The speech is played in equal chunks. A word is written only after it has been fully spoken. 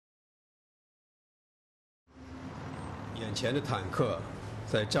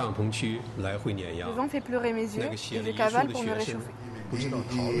Ils ont fait pleurer mes yeux et je cavale pour me réchauffer.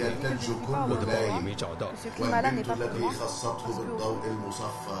 Ce climat-là n'est pas pour moi.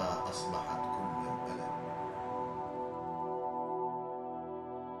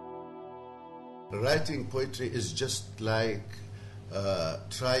 Writing poetry is just like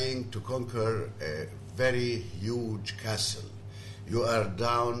trying to conquer a very huge castle. You are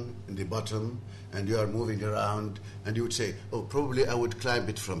down in the bottom and you are moving around and you would say, oh, probably I would climb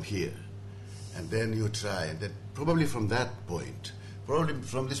it from here. And then you try, and then probably from that point, probably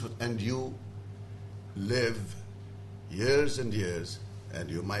from this point, and you live years and years and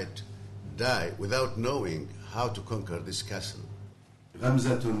you might die without knowing how to conquer this castle.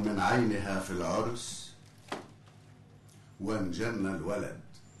 غمزة من عينها في العرس وانجن الولد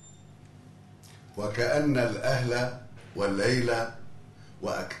وكأن الأهل والليلة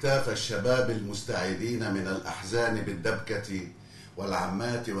وأكتاف الشباب المستعيدين من الأحزان بالدبكة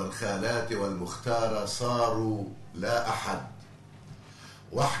والعمات والخالات والمختار صاروا لا أحد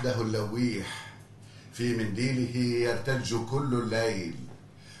وحده اللويح في منديله يرتج كل الليل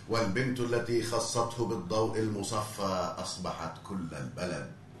والبنت التي خصته بالضوء المصفى أصبحت كل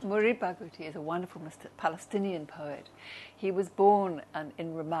البلد. Mourid Barghoutis is a wonderful Palestinian poet. He was born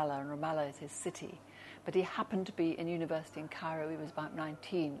in Ramallah, and Ramallah is his city. But he happened to be in university in Cairo. He was about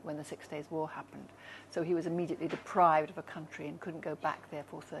 19 when the 6 Days War happened. So he was immediately deprived of a country and couldn't go back there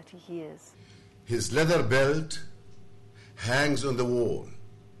for 30 years. His leather belt hangs on the wall.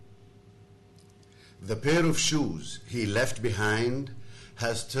 The pair of shoes he left behind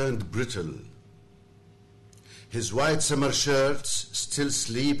has turned brittle. His white summer shirts still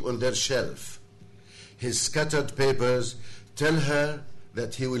sleep on their shelf. His scattered papers tell her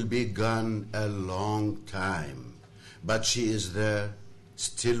that he will be gone a long time. But she is there,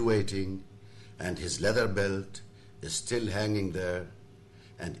 still waiting, and his leather belt is still hanging there.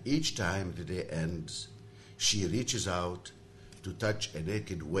 And each time the day ends, she reaches out to touch a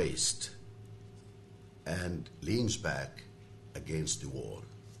naked waist and leans back against the wall.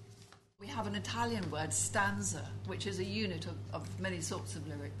 We have an Italian word, stanza, which is a unit of many sorts of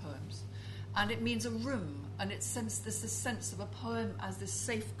lyric poems. And it means a room, and there's this sense of a poem as this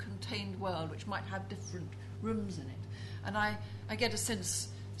safe, contained world which might have different rooms in it. And I get a sense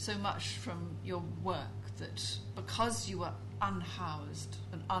so much from your work that because you were unhoused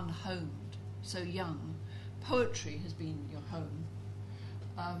and unhomed so young, poetry has been your home.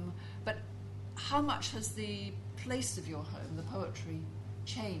 But how much has the place of your home, the poetry,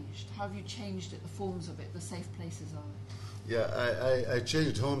 changed? How have you changed it, the forms of it, the safe places of it? Yeah, I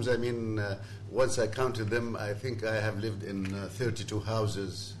changed homes. I mean, once I counted them, I think I have lived in 32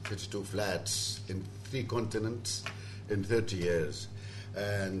 houses, 32 flats in 3 continents in 30 years.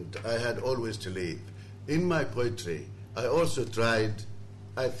 And I had always to leave. In my poetry, I also tried,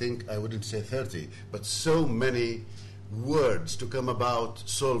 I think I wouldn't say 30, but so many words to come about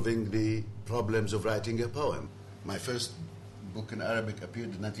solving the problems of writing a poem. My first book in Arabic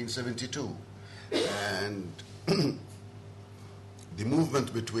appeared in 1972. And the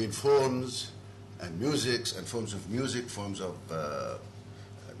movement between forms and musics and forms of music, forms of,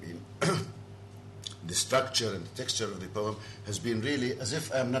 the structure and the texture of the poem has been really as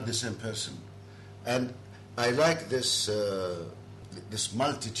if I'm not the same person. And I like this this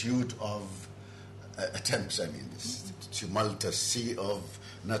multitude of attempts, this tumultuous sea of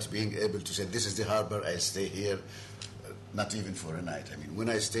not being able to say, this is the harbor, I stay here, not even for a night. When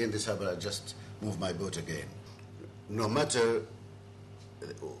I stay in this harbor, I just move my boat again. No matter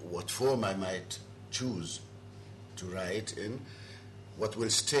what form I might choose to write in, what will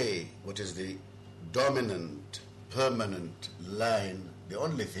stay, what is the dominant, permanent line, the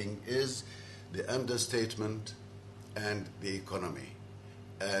only thing is the understatement and the economy.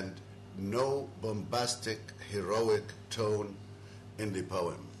 And no bombastic, heroic tone in the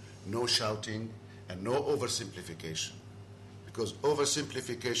poem. No shouting and no oversimplification. Because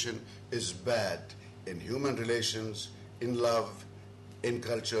oversimplification is bad in human relations, in love, in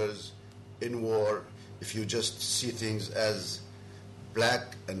cultures, in war. If you just see things as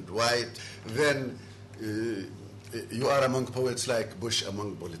black and white, then you are among poets like Bush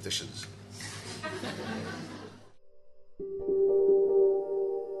among politicians.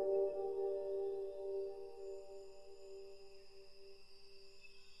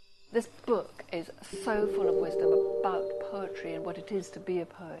 This book is so full of wisdom about poetry and what it is to be a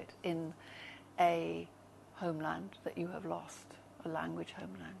poet in a homeland that you have lost, a language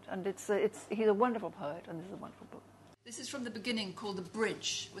homeland. And he's a wonderful poet, and this is a wonderful book. This is from the beginning, called The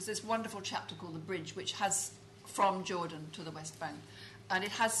Bridge. It was this wonderful chapter called The Bridge, which has from Jordan to the West Bank. And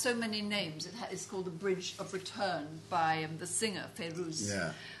it has so many names. It's called The Bridge of Return by the singer Ferouz.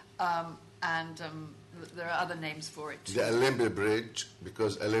 Yeah. There are other names for it. The Alembi Bridge,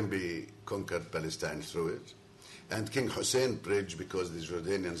 because Alembi conquered Palestine through it. And King Hussein Bridge, because the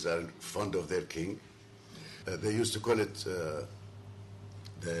Jordanians are fond of their king. They used to call it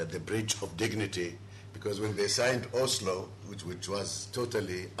the Bridge of Dignity, because when they signed Oslo, which was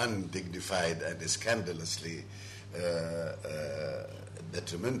totally undignified and scandalously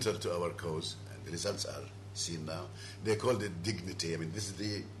detrimental to our cause, and the results are seen now, they called it dignity. I mean, this is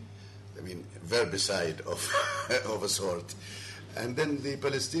the verbicide of a sort. And then the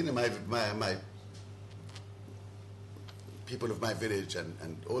Palestinian, my people of my village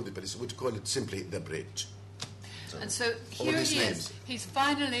and all the Palestinians would call it simply the bridge. And so here he is. He's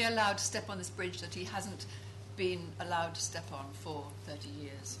finally allowed to step on this bridge that he hasn't been allowed to step on for 30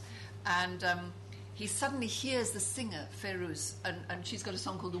 years. And he suddenly hears the singer, Ferouz, and she's got a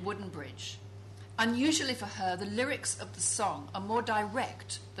song called The Wooden Bridge. Unusually for her, the lyrics of the song are more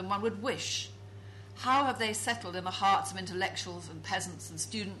direct than one would wish. How have they settled in the hearts of intellectuals and peasants and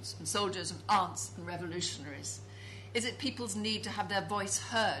students and soldiers and aunts and revolutionaries? Is it people's need to have their voice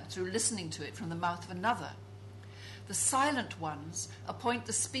heard through listening to it from the mouth of another? The silent ones appoint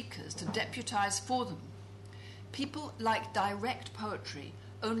the speakers to deputize for them. People like direct poetry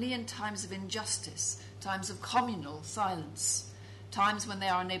only in times of injustice, times of communal silence, times when they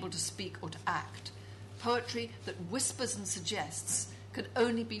are unable to speak or to act. Poetry that whispers and suggests could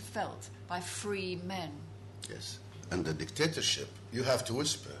only be felt by free men. Yes. Under dictatorship, you have to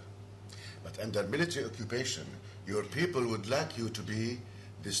whisper. But under military occupation, your people would like you to be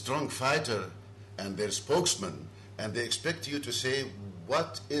the strong fighter and their spokesman, and they expect you to say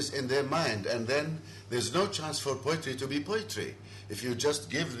what is in their mind, and then there's no chance for poetry to be poetry if you just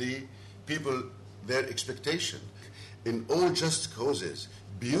give the people their expectation. In all just causes,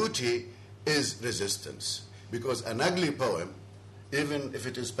 beauty is resistance, because an ugly poem, even if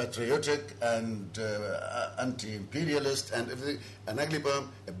it is patriotic and anti-imperialist and everything, an ugly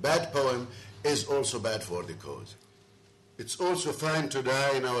poem, a bad poem, is also bad for the cause. It's also fine to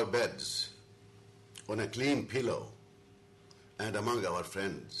die in our beds, on a clean pillow, and among our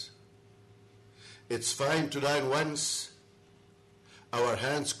friends. It's fine to die once, our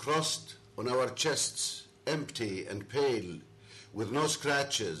hands crossed on our chests, empty and pale, with no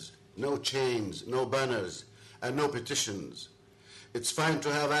scratches, no chains, no banners, and no petitions. It's fine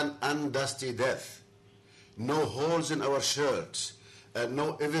to have an undusty death, no holes in our shirts, and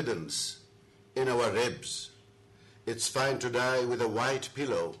no evidence in our ribs. It's fine to die with a white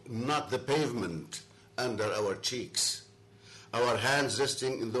pillow, not the pavement, under our cheeks. Our hands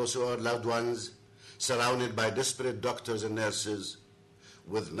resting in those who are loved ones, surrounded by desperate doctors and nurses,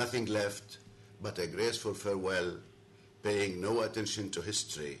 with nothing left but a graceful farewell, paying no attention to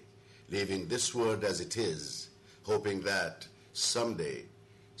history, leaving this world as it is, hoping that someday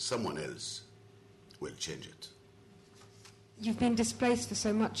someone else will change it. You've been displaced for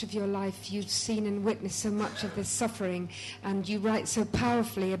so much of your life. You've seen and witnessed so much of this suffering, and you write so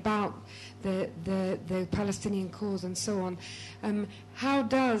powerfully about the Palestinian cause and so on. How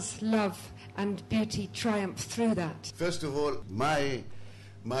does love and beauty triumph through that? First of all, my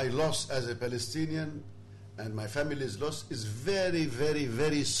loss as a Palestinian and my family's loss is very, very,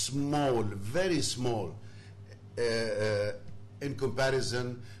 very small in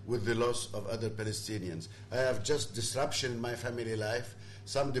comparison with the loss of other Palestinians. I have just disruption in my family life,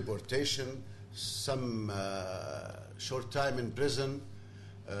 some deportation, some short time in prison.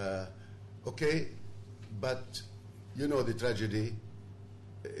 Okay, but you know the tragedy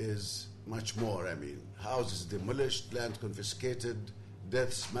is much more. I mean, houses demolished, land confiscated,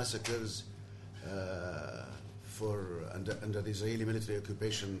 deaths, massacres under the Israeli military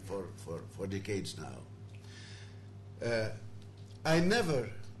occupation for decades now. I never,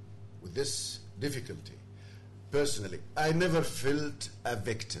 with this difficulty, personally, I never felt a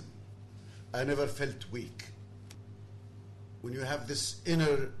victim. I never felt weak. When you have this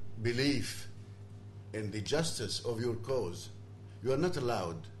inner belief in the justice of your cause, you are not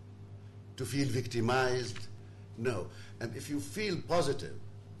allowed to feel victimized. No. And if you feel positive,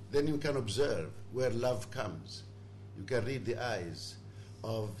 then you can observe where love comes. You can read the eyes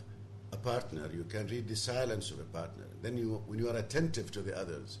of a partner. You can read the silence of a partner. Then when you are attentive to the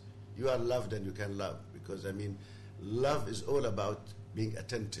others, you are loved and you can love. Because, I mean, love is all about being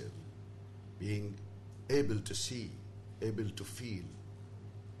attentive, being able to see, able to feel.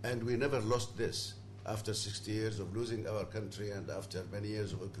 And we never lost this after 60 years of losing our country and after many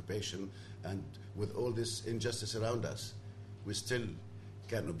years of occupation and with all this injustice around us. We still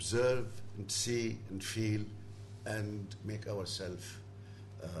can observe and see and feel and make ourselves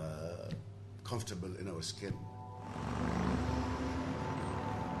comfortable in our skin.